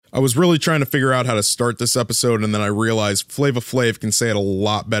I was really trying to figure out how to start this episode, and then I realized Flava Flav can say it a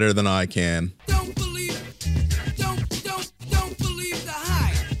lot better than I can. Don't believe the hype. Don't believe the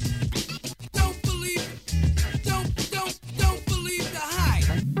hype.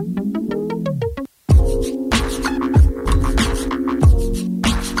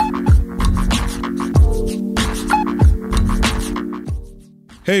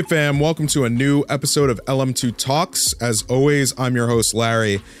 Hey fam, welcome to a new episode of LM2 Talks. As always, I'm your host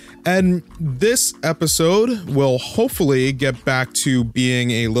Larry, and this episode will hopefully get back to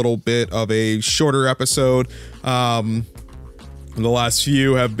being a little bit of a shorter episode. The last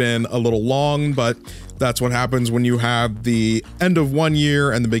few have been a little long, but that's what happens when you have the end of one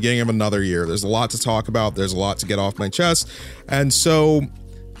year and the beginning of another year. There's a lot to talk about. There's a lot to get off my chest. And so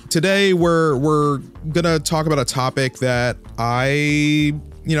today we're gonna talk about a topic that I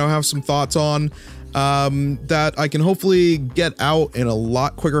have some thoughts on, that I can hopefully get out in a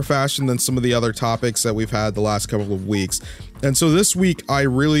lot quicker fashion than some of the other topics that we've had the last couple of weeks. And so this week I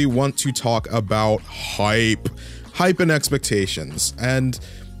really want to talk about hype and expectations. And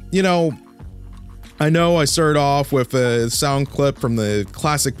I know I started off with a sound clip from the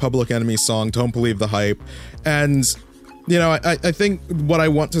classic Public Enemy song Don't Believe the Hype, and I think what I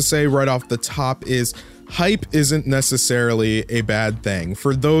want to say right off the top is hype isn't necessarily a bad thing.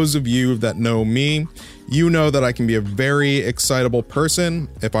 For those of you that know me, you know that I can be a very excitable person.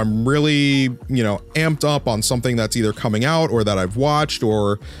 If I'm really, amped up on something that's either coming out or that I've watched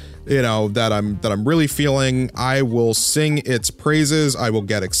or, that I'm really feeling, I will sing its praises. I will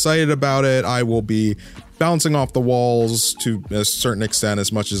get excited about it. I will be bouncing off the walls to a certain extent,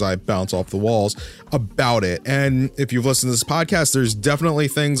 as much as I bounce off the walls about it. And if you've listened to this podcast, there's definitely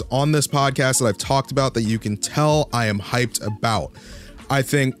things on this podcast that I've talked about that you can tell I am hyped about. I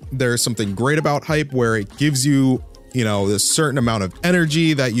think there's something great about hype where it gives you, this certain amount of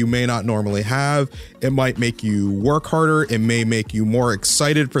energy that you may not normally have. It might make you work harder. It may make you more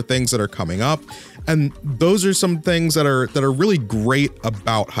excited for things that are coming up. And those are some things that are really great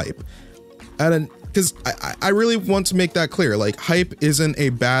about hype. And because I really want to make that clear, like, hype isn't a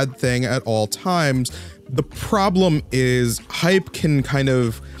bad thing at all times. The problem is hype can kind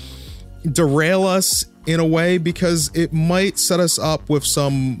of derail us in a way because it might set us up with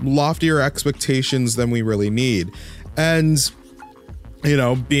some loftier expectations than we really need. And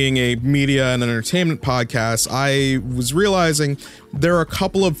being a media and entertainment podcast, I was realizing there are a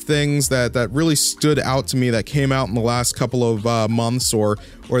couple of things that really stood out to me that came out in the last couple of months or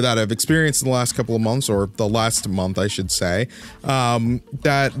that I've experienced in the last couple of months, or the last month, I should say,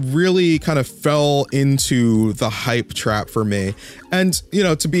 that really kind of fell into the hype trap for me. And,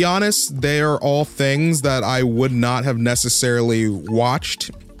 to be honest, they are all things that I would not have necessarily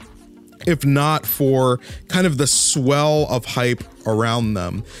watched if not for kind of the swell of hype around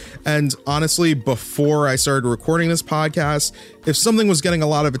them. And honestly, before I started recording this podcast, if something was getting a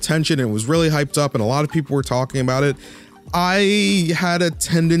lot of attention, it was really hyped up and a lot of people were talking about it, I had a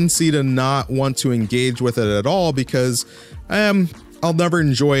tendency to not want to engage with it at all because I'll never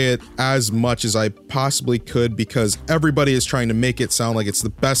enjoy it as much as I possibly could because everybody is trying to make it sound like it's the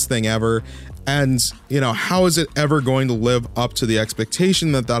best thing ever. And, how is it ever going to live up to the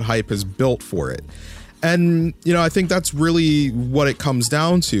expectation that hype has built for it? And, I think that's really what it comes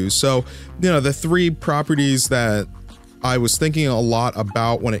down to. So, the three properties that I was thinking a lot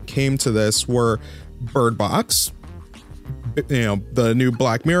about when it came to this were Bird Box, the new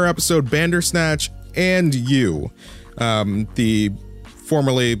Black Mirror episode, Bandersnatch, and You, the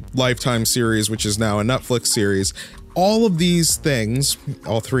formerly Lifetime series, which is now a Netflix series. All of these things,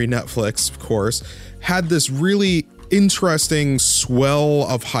 all three Netflix, of course, had this really interesting swell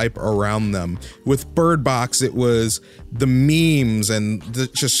of hype around them. With Bird Box, it was the memes and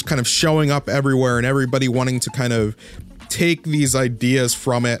just kind of showing up everywhere and everybody wanting to kind of take these ideas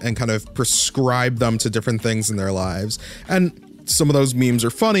from it and kind of prescribe them to different things in their lives. And some of those memes are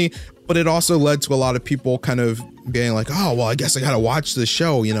funny, but it also led to a lot of people kind of being like, oh, well, I guess I gotta watch this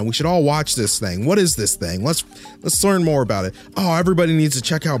show. We should all watch this thing. What is this thing? Let's learn more about it. Oh, everybody needs to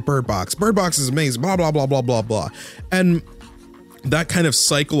check out Bird Box. Bird Box is amazing, blah, blah, blah, blah, blah, blah. And that kind of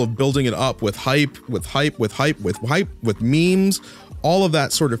cycle of building it up with hype, with memes, all of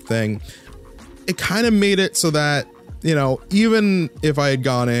that sort of thing, it kind of made it so that, even if I had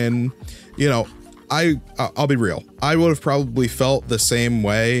gone in, I'll be real, I would have probably felt the same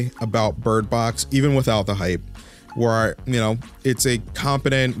way about Bird Box, even without the hype, where, it's a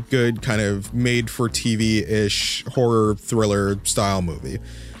competent, good kind of made for TV-ish horror thriller style movie.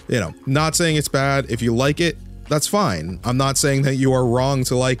 Not saying it's bad. If you like it, that's fine. I'm not saying that you are wrong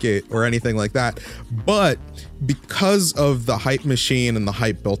to like it or anything like that, but because of the hype machine and the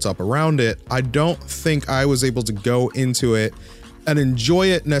hype built up around it, I don't think I was able to go into it and enjoy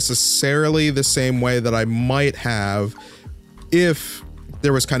it necessarily the same way that I might have if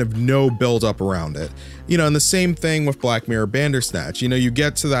there was kind of no build up around it. You know, and the same thing with Black Mirror Bandersnatch. You know, you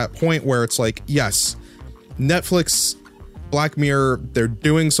get to that point where it's like, yes, Netflix, Black Mirror, they're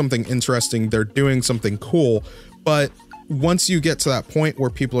doing something interesting, they're doing something cool, but once you get to that point where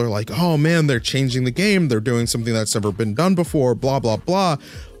people are like, oh man, they're changing the game, they're doing something that's never been done before, blah, blah, blah,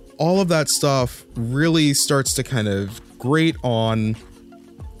 all of that stuff really starts to kind of grate on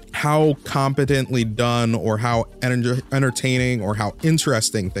how competently done or how entertaining or how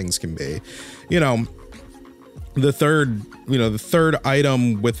interesting things can be. You know, the third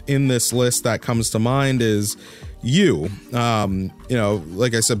item within this list that comes to mind is You. You know,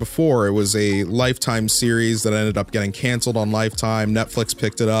 like I said before, it was a Lifetime series that ended up getting canceled on Lifetime. Netflix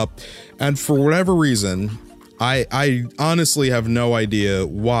picked it up, and for whatever reason, I honestly have no idea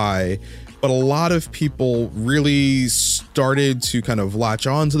why, but a lot of people really started to kind of latch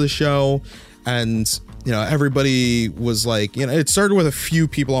on to the show, and you know, everybody was like, you know, it started with a few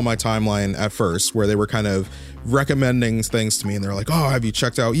people on my timeline at first where they were kind of recommending things to me, and they're like, oh, have you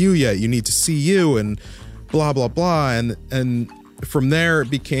checked out You yet? You need to see You, and blah, blah, blah. And from there it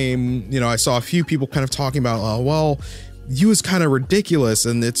became, you know, I saw a few people kind of talking about, oh, well, You is kind of ridiculous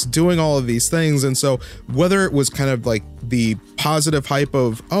and it's doing all of these things. And so whether it was kind of like the positive hype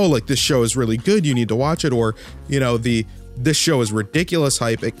of, oh, like this show is really good, you need to watch it, or, you know, this show is ridiculous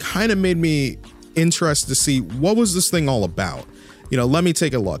hype, it kind of made me interested to see what was this thing all about. You know, let me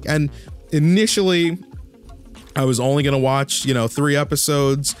take a look. And initially I was only going to watch, you know, 3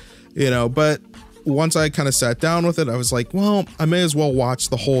 episodes, you know, but once I kind of sat down with it, I was like, well, I may as well watch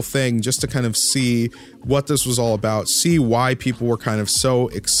the whole thing just to kind of see what this was all about, see why people were kind of so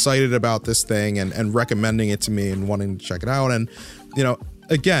excited about this thing and recommending it to me and wanting to check it out. And, you know,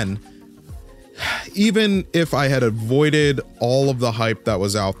 again, even if I had avoided all of the hype that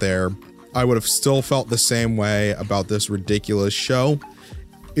was out there, I would have still felt the same way about this ridiculous show.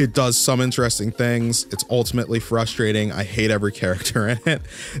 It does some interesting things. It's ultimately frustrating. I hate every character in it.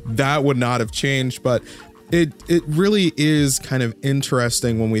 That would not have changed, but it really is kind of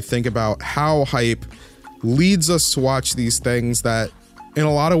interesting when we think about how hype leads us to watch these things that in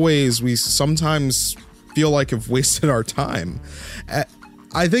a lot of ways we sometimes feel like have wasted our time.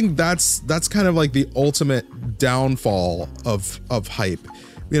 I think that's kind of like the ultimate downfall of hype,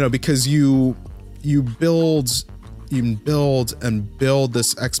 you know, because you build and build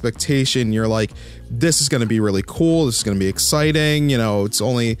this expectation. You're like, this is going to be really cool, this is going to be exciting, you know, it's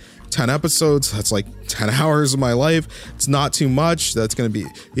only 10 episodes, that's like 10 hours of my life, it's not too much, that's going to be,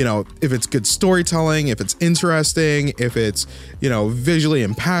 you know, if it's good storytelling, if it's interesting, if it's, you know, visually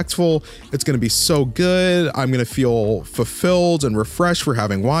impactful, it's going to be so good, I'm going to feel fulfilled and refreshed for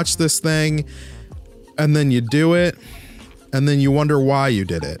having watched this thing. And then you do it, and then you wonder why you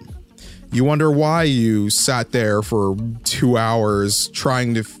did it. You wonder why you sat there for 2 hours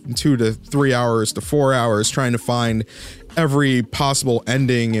trying to 2 to 3 hours to 4 hours trying to find every possible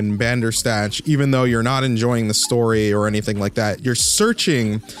ending in Bandersnatch, even though you're not enjoying the story or anything like that. You're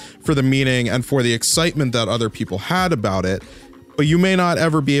searching for the meaning and for the excitement that other people had about it, but you may not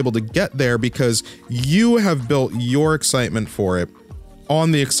ever be able to get there because you have built your excitement for it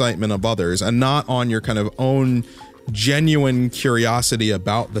on the excitement of others and not on your kind of own genuine curiosity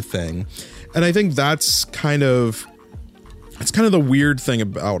about the thing. And I think that's kind of the weird thing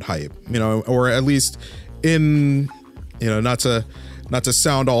about hype, you know, or at least in, you know, not to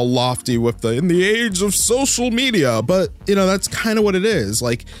sound all lofty with in the age of social media, but you know, that's kind of what it is.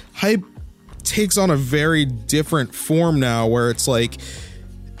 Like, hype takes on a very different form now where it's like,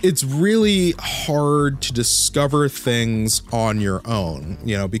 it's really hard to discover things on your own,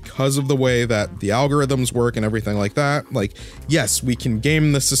 you know, because of the way that the algorithms work and everything like that. Like, yes, we can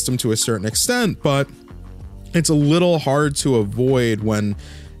game the system to a certain extent, but it's a little hard to avoid when,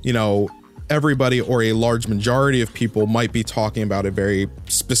 you know, everybody or a large majority of people might be talking about a very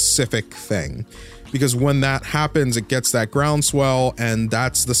specific thing. Because when that happens, it gets that groundswell, and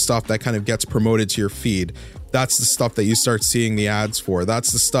that's the stuff that kind of gets promoted to your feed. That's the stuff that you start seeing the ads for.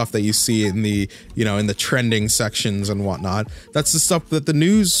 That's the stuff that you see in the, you know, in the trending sections and whatnot. That's the stuff that the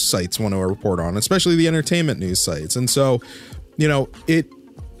news sites want to report on, especially the entertainment news sites. And so, you know,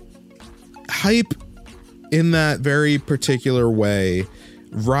 hype in that very particular way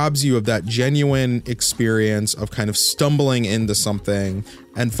robs you of that genuine experience of kind of stumbling into something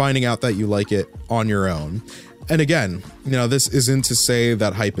and finding out that you like it on your own. And again, this isn't to say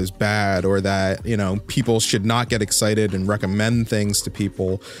that hype is bad or that, people should not get excited and recommend things to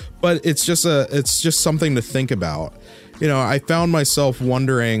people, but it's just something to think about. I found myself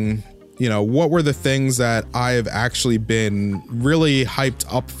wondering, what were the things that I've actually been really hyped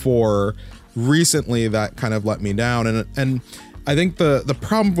up for recently that kind of let me down. And I think the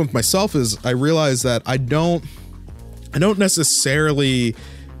problem with myself is I realize that I don't necessarily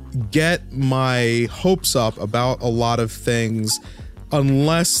get my hopes up about a lot of things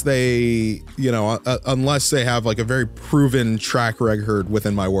unless they have like a very proven track record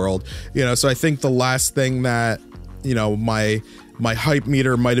within my world. So I think the last thing that, my hype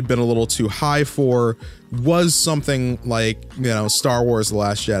meter might have been a little too high for was something like, Star Wars The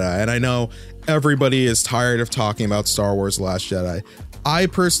Last Jedi. And I know everybody is tired of talking about Star Wars The Last Jedi. I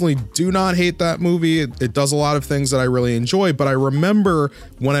personally do not hate that movie. It does a lot of things that I really enjoy, but I remember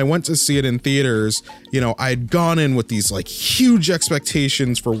when I went to see it in theaters, I'd gone in with these like huge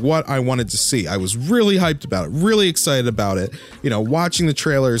expectations for what I wanted to see. I was really hyped about it, really excited about it, watching the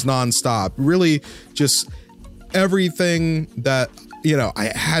trailers nonstop, really just everything that,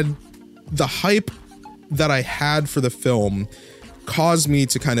 I had. The hype that I had for the film caused me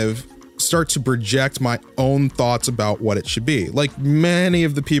to kind of start to project my own thoughts about what it should be, like many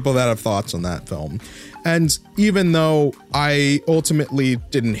of the people that have thoughts on that film. And even though I ultimately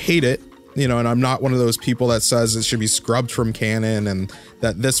didn't hate it, and I'm not one of those people that says it should be scrubbed from canon and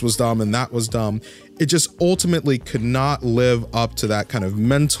that this was dumb and that was dumb, it just ultimately could not live up to that kind of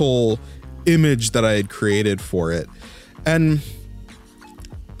mental image that I had created for it. And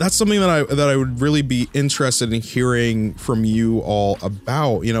that's something that I would really be interested in hearing from you all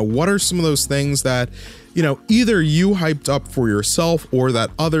about. What are some of those things that, either you hyped up for yourself or that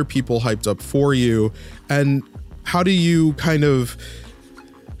other people hyped up for you? And how do you kind of,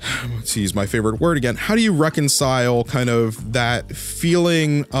 to use my favorite word again, how do you reconcile kind of that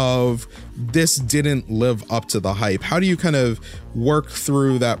feeling of this didn't live up to the hype? How do you kind of work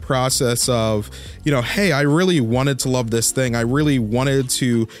through that process of, hey, I really wanted to love this thing. I really wanted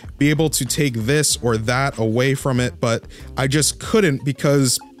to be able to take this or that away from it, but I just couldn't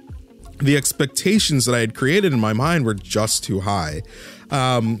because the expectations that I had created in my mind were just too high.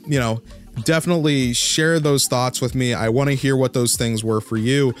 Definitely share those thoughts with me. I want to hear what those things were for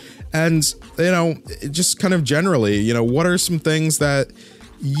you. And, just kind of generally, what are some things that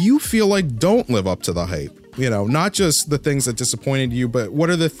you feel like don't live up to the hype? Not just the things that disappointed you, but what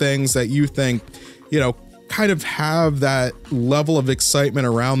are the things that you think, kind of have that level of excitement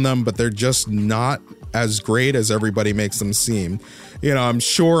around them, but they're just not as great as everybody makes them seem. I'm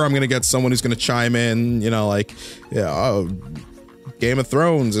sure I'm going to get someone who's going to chime in, Game of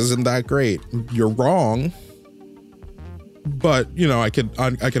Thrones isn't that great. You're wrong. But, I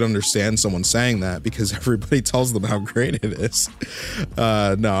could understand someone saying that because everybody tells them how great it is.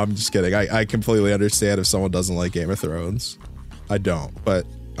 No, I'm just kidding. I completely understand if someone doesn't like Game of Thrones. I don't, but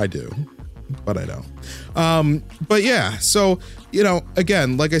I do. But I don't. But yeah, so,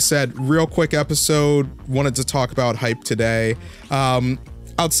 again, like I said, real quick episode. Wanted to talk about hype today.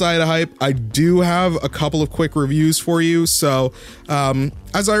 Outside of hype, I do have a couple of quick reviews for you. So,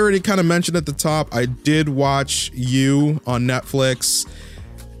 as I already kind of mentioned at the top, I did watch You on Netflix.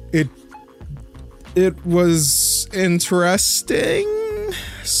 It was interesting,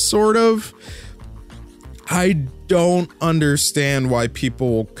 sort of. I don't understand why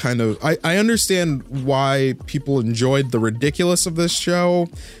people I understand why people enjoyed the ridiculous of this show,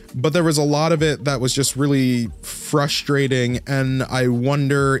 but there was a lot of it that was just really frustrating, and I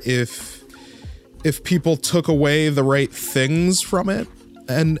wonder if people took away the right things from it.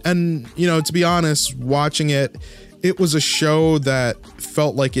 And to be honest, watching it was a show that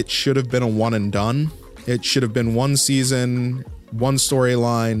felt like it should have been a one and done. It should have been one season, one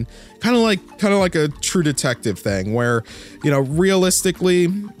storyline, kind of like a True Detective thing where, realistically,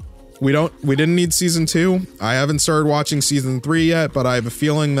 we didn't need season 2. I haven't started watching season 3 yet, but I have a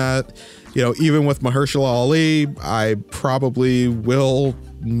feeling that, even with Mahershala Ali, I probably will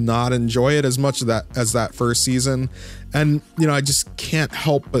not enjoy it as much as that first season. And, I just can't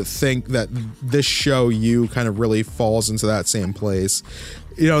help but think that this show, You, kind of really falls into that same place.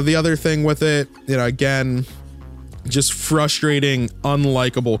 The other thing with it, again, just frustrating,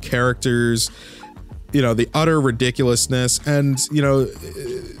 unlikable characters, the utter ridiculousness, and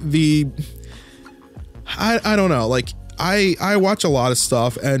I don't know, like I watch a lot of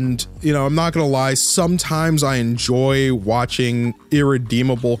stuff, and I'm not gonna lie, sometimes I enjoy watching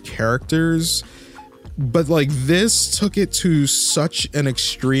irredeemable characters, but like this took it to such an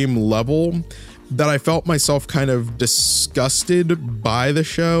extreme level that I felt myself kind of disgusted by the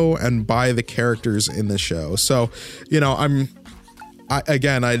show and by the characters in the show. So, you know,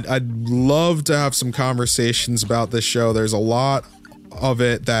 I'd love to have some conversations about this show. There's a lot of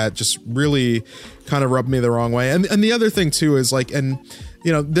it that just really kind of rubbed me the wrong way. And the other thing too is like, and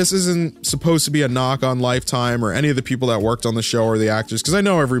you know, this isn't supposed to be a knock on Lifetime or any of the people that worked on the show or the actors, because I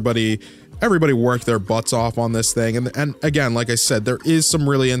know everybody worked their butts off on this thing. And again, like I said, there is some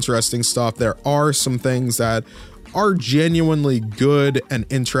really interesting stuff. There are some things that are genuinely good and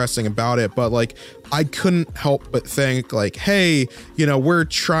interesting about it, but like I couldn't help but think like, hey, you know, we're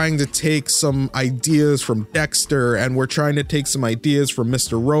trying to take some ideas from Dexter and we're trying to take some ideas from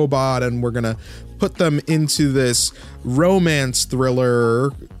Mr. Robot and we're gonna put them into this romance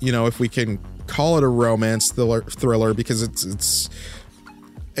thriller, you know, if we can call it a romance thriller, because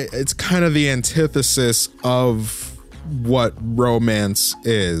it's kind of the antithesis of what romance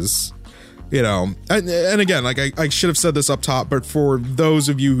is. You know, and again, like I should have said this up top, but for those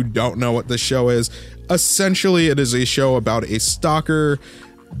of you who don't know what this show is, essentially it is a show about a stalker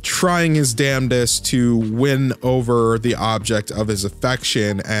trying his damnedest to win over the object of his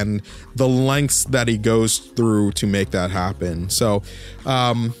affection and the lengths that he goes through to make that happen. So,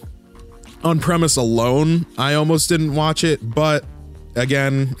 on premise alone, I almost didn't watch it, but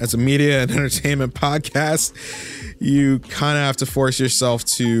again, as a media and entertainment podcast, you kind of have to force yourself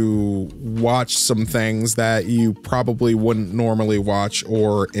to watch some things that you probably wouldn't normally watch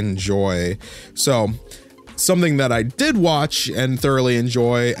or enjoy. So something that I did watch and thoroughly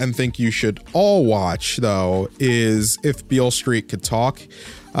enjoy and think you should all watch, though, is If Beale Street Could Talk,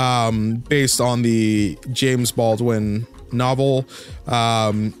 based on the James Baldwin novel.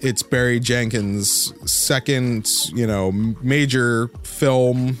 It's Barry Jenkins' second, you know, major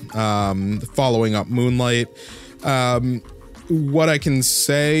film, following up Moonlight. What I can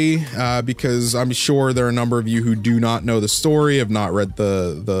say, because I'm sure there are a number of you who do not know the story, have not read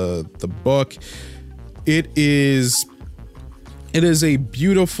the book. It is a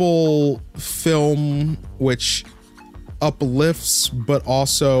beautiful film which uplifts, but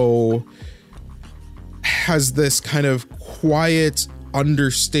also has this kind of quiet,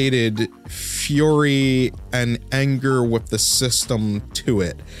 understated fury and anger with the system to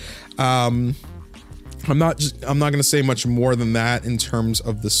it. I'm not going to say much more than that in terms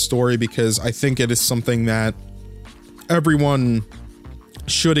of the story, because I think it is something that everyone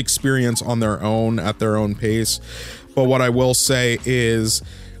should experience on their own at their own pace. But what I will say is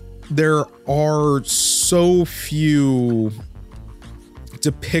there are so few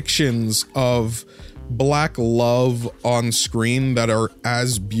depictions of Black love on screen that are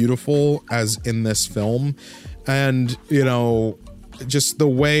as beautiful as in this film. And, you know, just the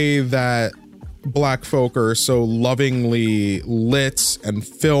way that Black folk are so lovingly lit and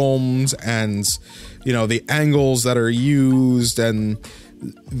filmed, and, you know, the angles that are used and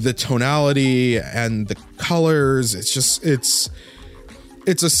the tonality and the colors, it's just, it's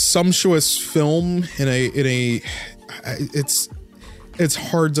a sumptuous film it's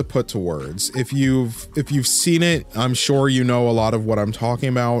hard to put to words. If you've seen it, I'm sure you know a lot of what I'm talking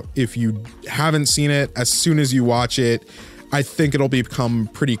about. If you haven't seen it, as soon as you watch it, I think it'll become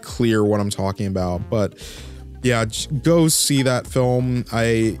pretty clear what I'm talking about. But yeah, go see that film.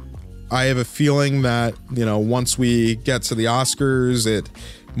 I have a feeling that, you know, once we get to the Oscars, it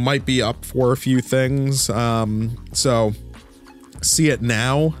might be up for a few things. So see it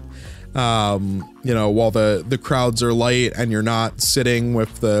now. You know, while the crowds are light and you're not sitting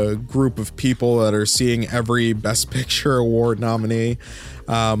with the group of people that are seeing every Best Picture award nominee,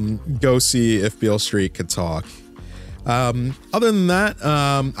 go see If Beale Street Could Talk. Other than that,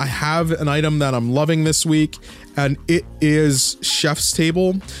 I have an item that I'm loving this week, and it is Chef's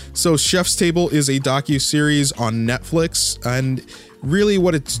Table. So Chef's Table is a docu-series on Netflix, and really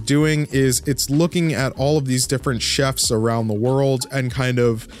what it's doing is it's looking at all of these different chefs around the world and kind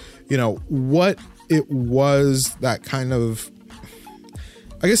of, you know, what it was that kind of,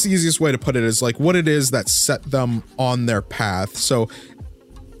 I guess the easiest way to put it is like what it is that set them on their path. So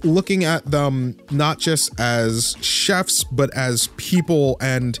looking at them not just as chefs, but as people,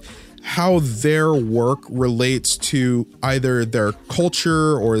 and how their work relates to either their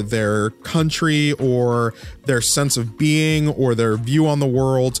culture or their country or their sense of being or their view on the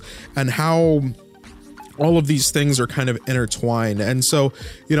world, and how all of these things are kind of intertwined. And so,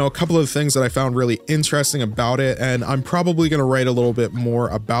 you know, a couple of things that I found really interesting about it, and I'm probably going to write a little bit more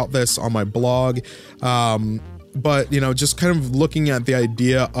about this on my blog. but just kind of looking at the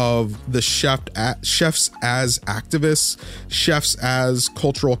idea of the chefs as activists, chefs as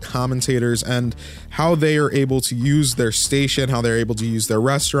cultural commentators, and how they are able to use their station, how they're able to use their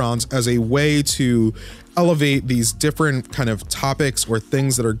restaurants as a way to elevate these different kind of topics or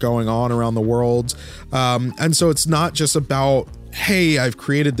things that are going on around the world. And so it's not just about, hey, I've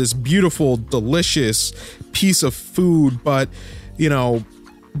created this beautiful, delicious piece of food, but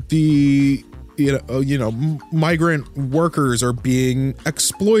migrant workers are being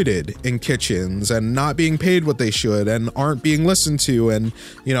exploited in kitchens and not being paid what they should and aren't being listened to, and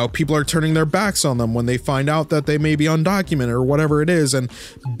people are turning their backs on them when they find out that they may be undocumented or whatever it is. And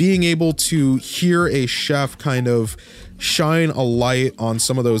being able to hear a chef kind of shine a light on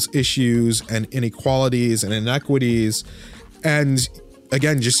some of those issues and inequalities and inequities, and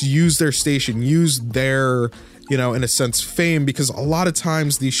again, just use their station, use their in a sense, fame, because a lot of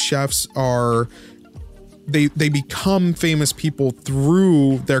times these chefs they become famous people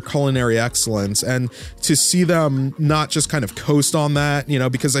through their culinary excellence, and to see them not just kind of coast on that,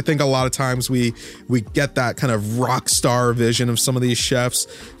 because I think a lot of times we get that kind of rock star vision of some of these chefs,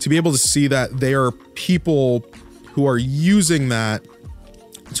 to be able to see that they are people who are using that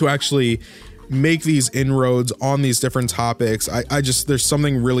to actually make these inroads on these different topics. I just, there's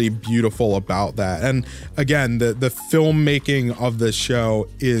something really beautiful about that. And again, the filmmaking of this show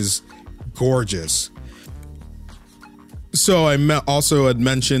is gorgeous. So I also had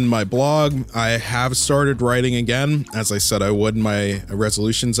mentioned my blog. I have started writing again, as I said I would in my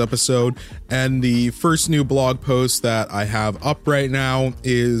resolutions episode. And the first new blog post that I have up right now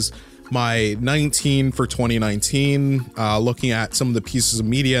is my 19 for 2019, looking at some of the pieces of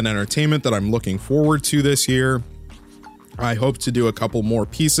media and entertainment that I'm looking forward to this year. I hope to do a couple more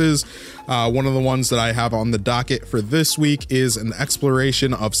pieces. One of the ones that I have on the docket for this week is an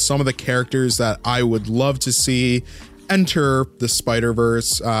exploration of some of the characters that I would love to see enter the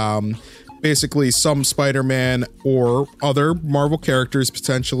Spider-Verse. Basically some Spider-Man or other Marvel characters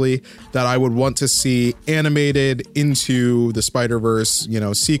potentially that I would want to see animated into the Spider-Verse,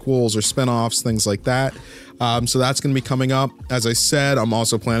 sequels or spinoffs, things like that. So that's going to be coming up. As I said, I'm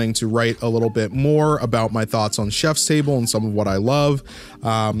also planning to write a little bit more about my thoughts on Chef's Table and some of what I love.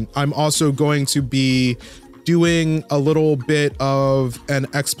 I'm also going to be doing a little bit of an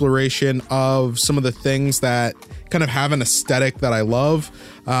exploration of some of the things that kind of have an aesthetic that I love.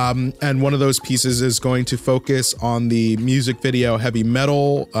 And one of those pieces is going to focus on the music video Heavy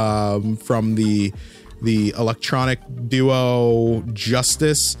Metal from the electronic duo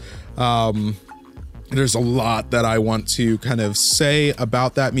Justice. There's a lot that I want to kind of say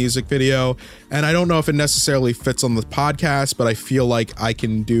about that music video, and I don't know if it necessarily fits on the podcast, but I feel like I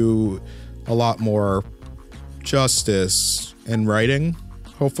can do a lot more justice in writing,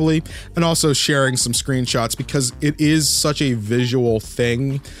 hopefully, and also sharing some screenshots, because it is such a visual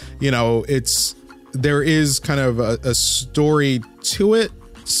thing. There is kind of a story to it,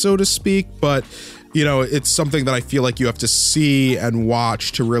 so to speak, but it's something that I feel like you have to see and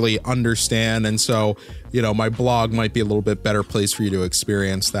watch to really understand. And so, my blog might be a little bit better place for you to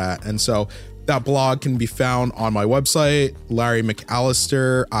experience that. And so that blog can be found on my website,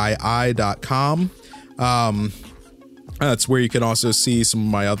 LarryMcAllisterII.com. That's where you can also see some of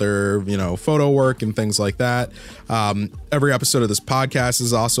my other, photo work and things like that. Every episode of this podcast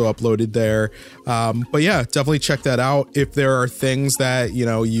is also uploaded there. But yeah, definitely check that out. If there are things that,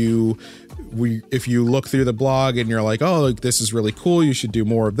 if you look through the blog and you're like, oh, this is really cool, you should do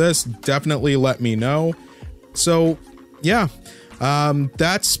more of this, definitely let me know. So yeah,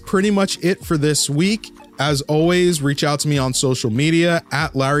 that's pretty much it for this week. As always, reach out to me on social media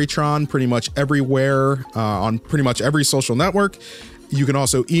at Larrytron, pretty much everywhere, on pretty much every social network. You can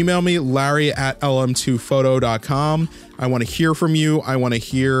also email me, larry@lm2photo.com. I want to hear from you. I want to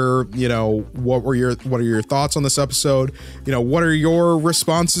hear, what are your thoughts on this episode? What are your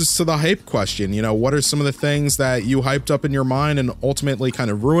responses to the hype question? What are some of the things that you hyped up in your mind and ultimately kind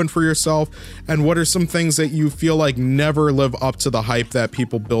of ruined for yourself? And what are some things that you feel like never live up to the hype that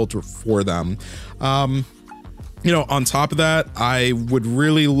people built for them? On top of that, I would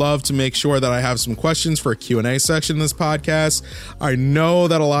really love to make sure that I have some questions for a Q&A section in this podcast. I know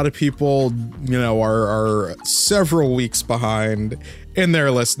that a lot of people, are several weeks behind in their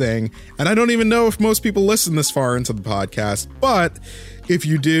listening, and I don't even know if most people listen this far into the podcast, but if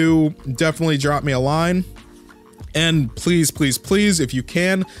you do, definitely drop me a line. And please, please, please, if you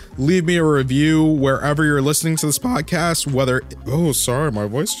can, leave me a review wherever you're listening to this podcast, sorry, my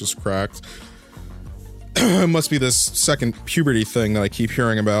voice just cracked. It must be this second puberty thing that I keep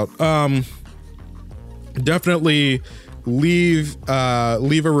hearing about. Definitely leave a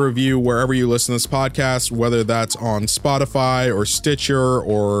review wherever you listen to this podcast, whether that's on Spotify or Stitcher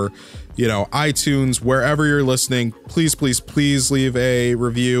or iTunes, wherever you're listening. Please leave a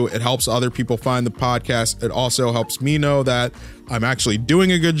review. It helps other people find the podcast. It also helps me know that I'm actually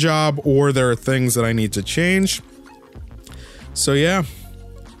doing a good job, or there are things that I need to change. So yeah,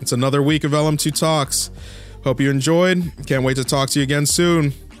 it's another week of LM2 Talks. Hope you enjoyed. Can't wait to talk to you again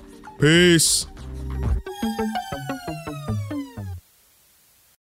soon. Peace.